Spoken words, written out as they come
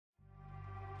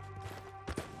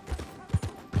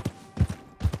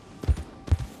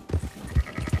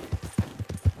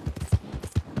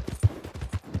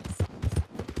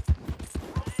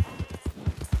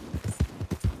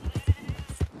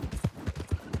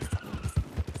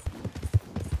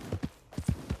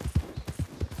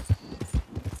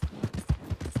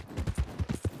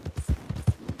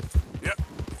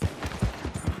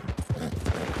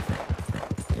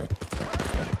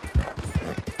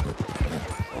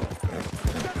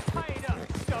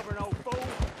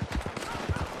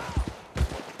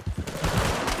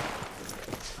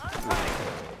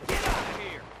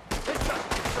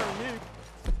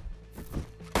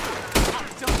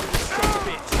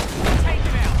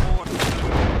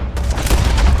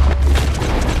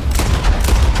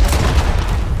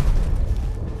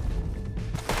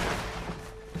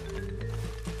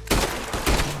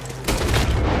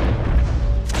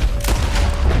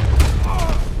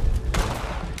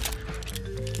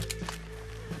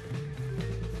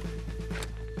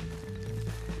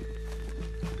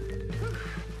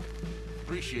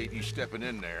appreciate you stepping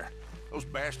in there. Those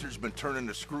bastards been turning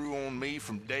the screw on me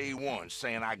from day one,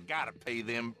 saying I gotta pay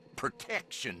them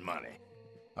protection money.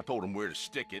 I told them where to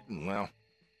stick it, and well,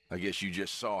 I guess you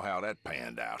just saw how that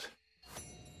panned out.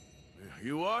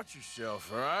 You watch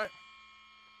yourself, all right?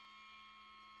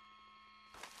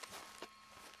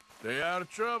 Stay out of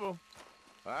trouble.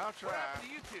 I'll try. What happened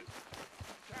to you two?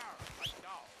 Shower, like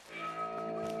dogs.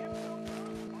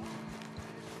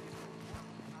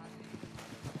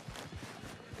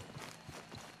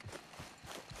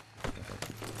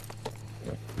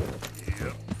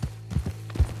 Yep.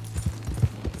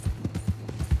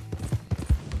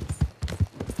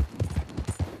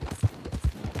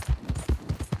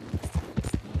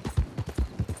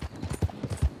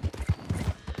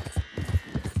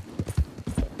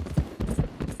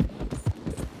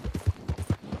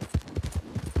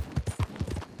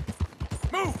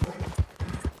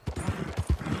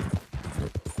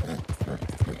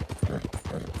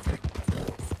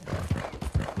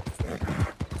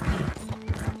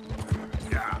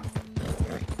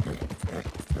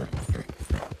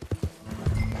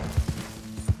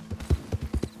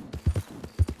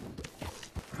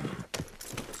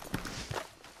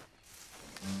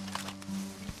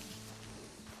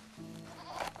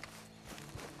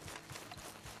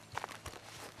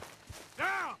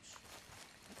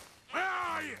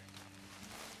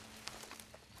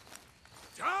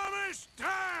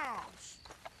 Downs!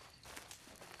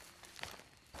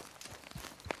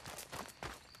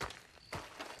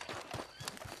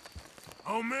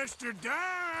 Oh, Mr.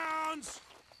 Downs!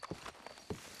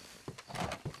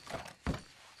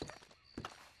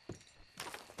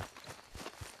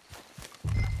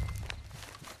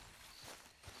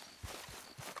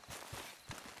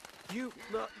 You,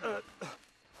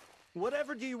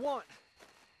 whatever do you want?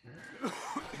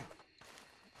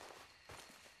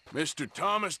 Mr.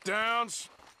 Thomas Downs?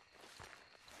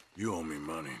 You owe me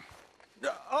money.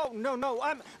 Oh, no,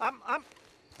 I'm...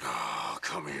 Oh,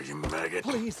 come here, you maggot.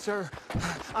 Please, sir.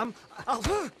 I'll...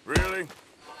 Really?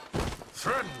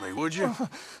 Threaten me, would you?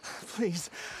 Please,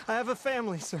 I have a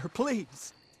family, sir,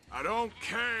 please. I don't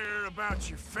care about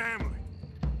your family.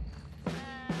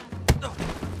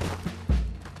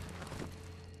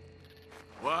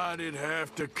 Why'd it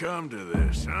have to come to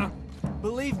this, huh?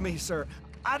 Believe me, sir,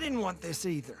 I didn't want this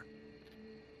either.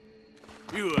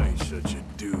 You ain't such a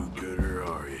do-gooder,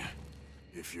 are you?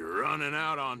 If you're running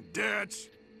out on debts...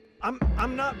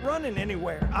 I'm not running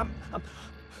anywhere.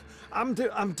 I'm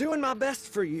doing my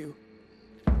best for you.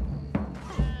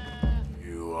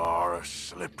 You are a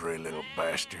slippery little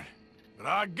bastard. But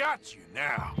I got you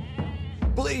now.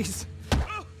 Please. We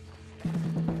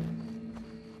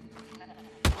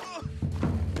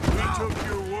took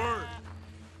your word.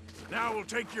 Now we'll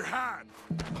take your hide.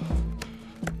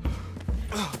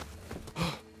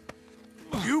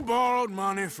 You borrowed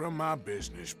money from my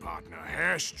business partner,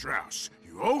 Herr Strauss.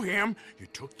 You owe him, you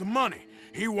took the money.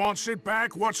 He wants it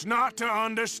back, what's not to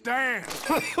understand?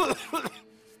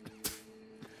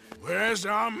 Where's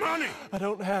our money? I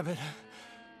don't have it.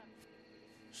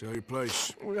 Sell your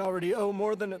place. We already owe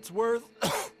more than it's worth.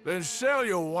 Then sell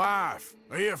your wife,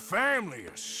 or your family,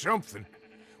 or something.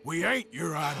 We ain't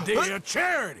your idea of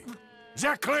charity. Is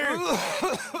that clear?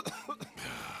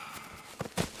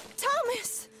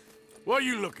 Thomas! What are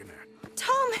you looking at?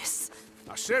 Thomas!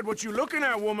 I said what you looking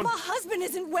at, woman. My husband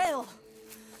isn't well.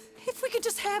 If we could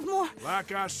just have more...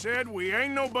 Like I said, we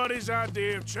ain't nobody's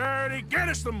idea of charity. Get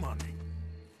us the money.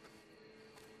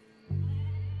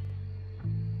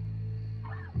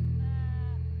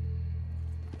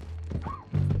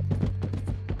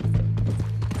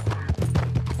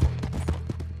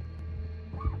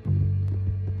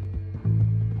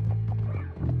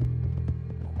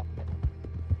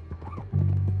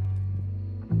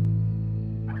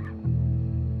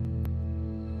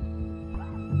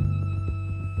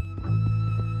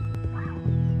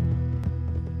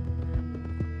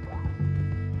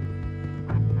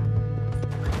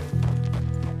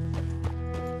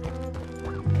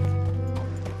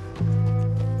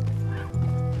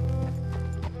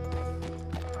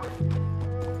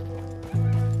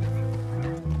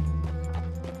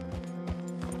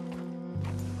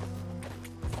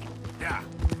 Yeah.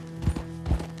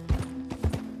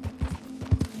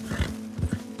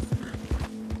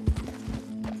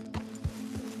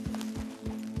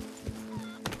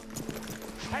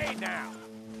 Hey, now!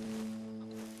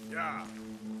 Yeah.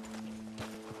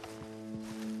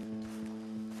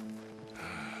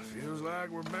 Feels like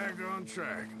we're back on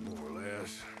track, more or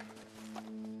less.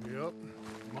 Yep,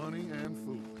 money and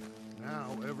food.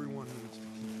 Now everyone needs to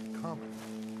keep it coming.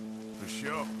 For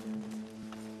sure.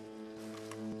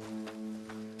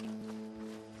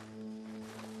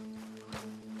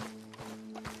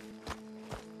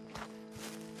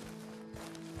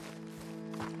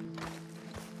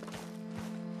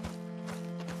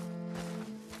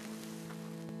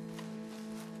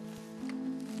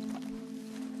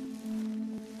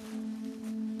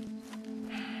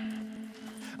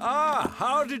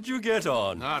 How did you get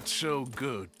on? Not so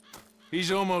good.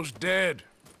 He's almost dead.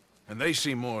 And they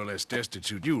seem more or less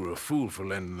destitute. You were a fool for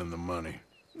lending them the money.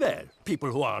 Well,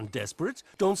 people who aren't desperate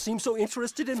don't seem so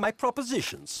interested in my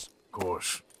propositions. Of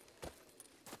course.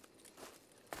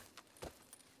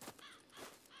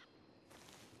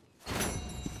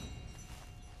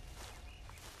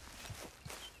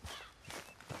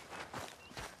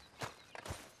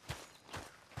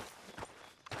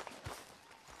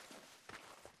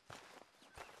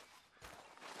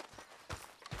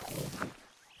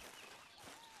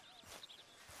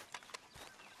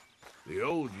 The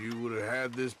old you would have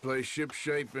had this place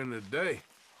shipshape in a day.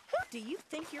 Who do you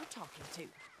think you're talking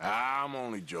to? I'm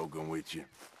only joking with you.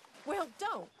 Well,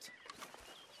 don't.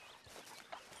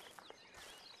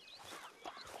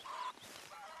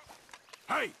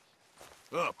 Hey!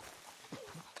 Up!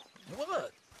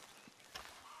 What?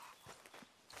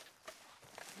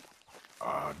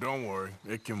 Don't worry.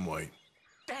 It can wait.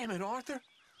 Damn it, Arthur.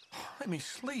 Let me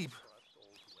sleep.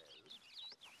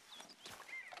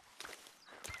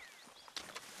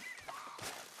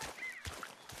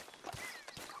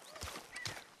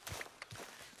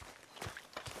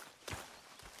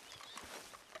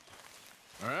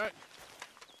 All right?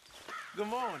 Good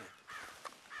morning.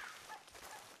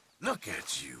 Look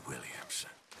at you,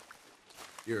 Williamson.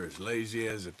 You're as lazy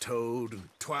as a toad and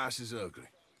twice as ugly.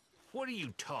 What are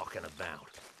you talking about?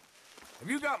 Have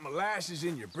you got molasses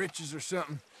in your britches or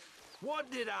something?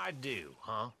 What did I do,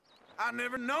 huh? I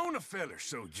never known a feller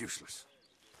so useless.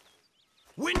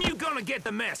 When you gonna get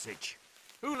the message?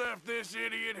 Who left this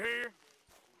idiot here?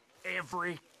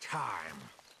 Every time.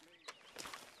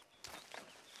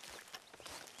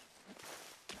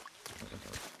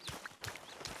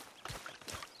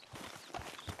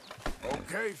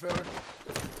 Okay, fella.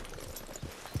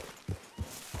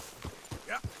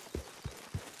 Yeah.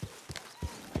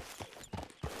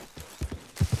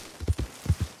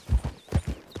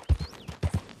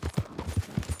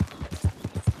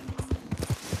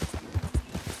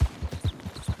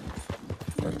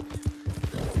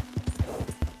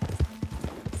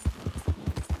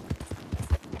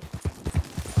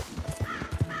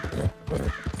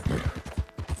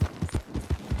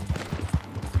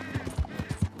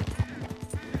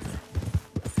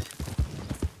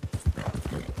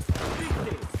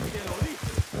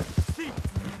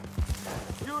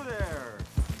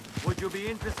 Would you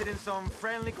be interested in some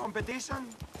friendly competition?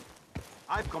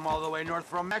 I've come all the way north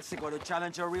from Mexico to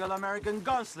challenge a real American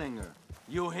gunslinger.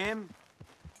 You him?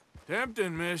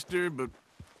 Tempting, mister, but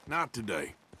not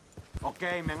today.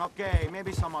 Okay, man, okay.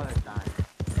 Maybe some other time.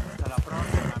 Hasta la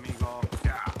próxima, amigo.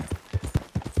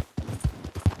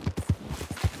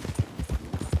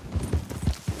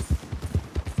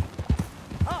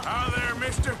 Hi there,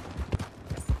 mister.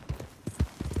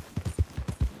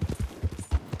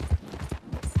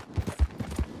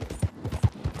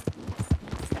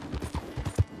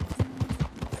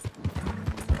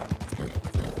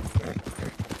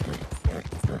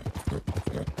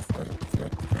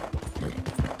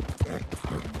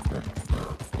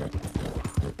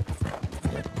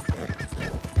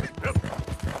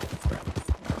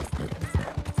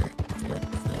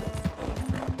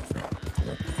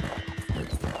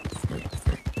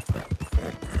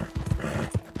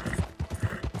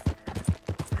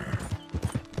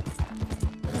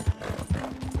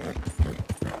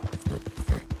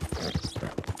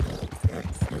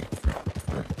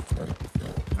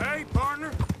 Hey,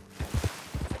 partner.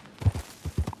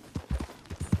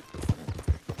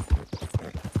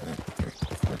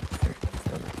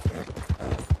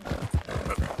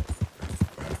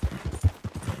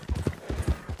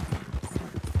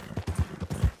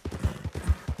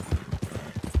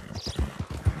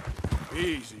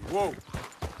 Easy, whoa.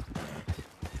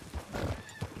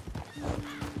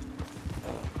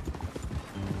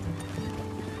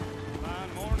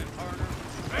 Fine morning, partner.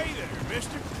 Hey there,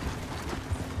 mister.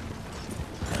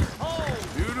 Oh!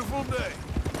 Beautiful day.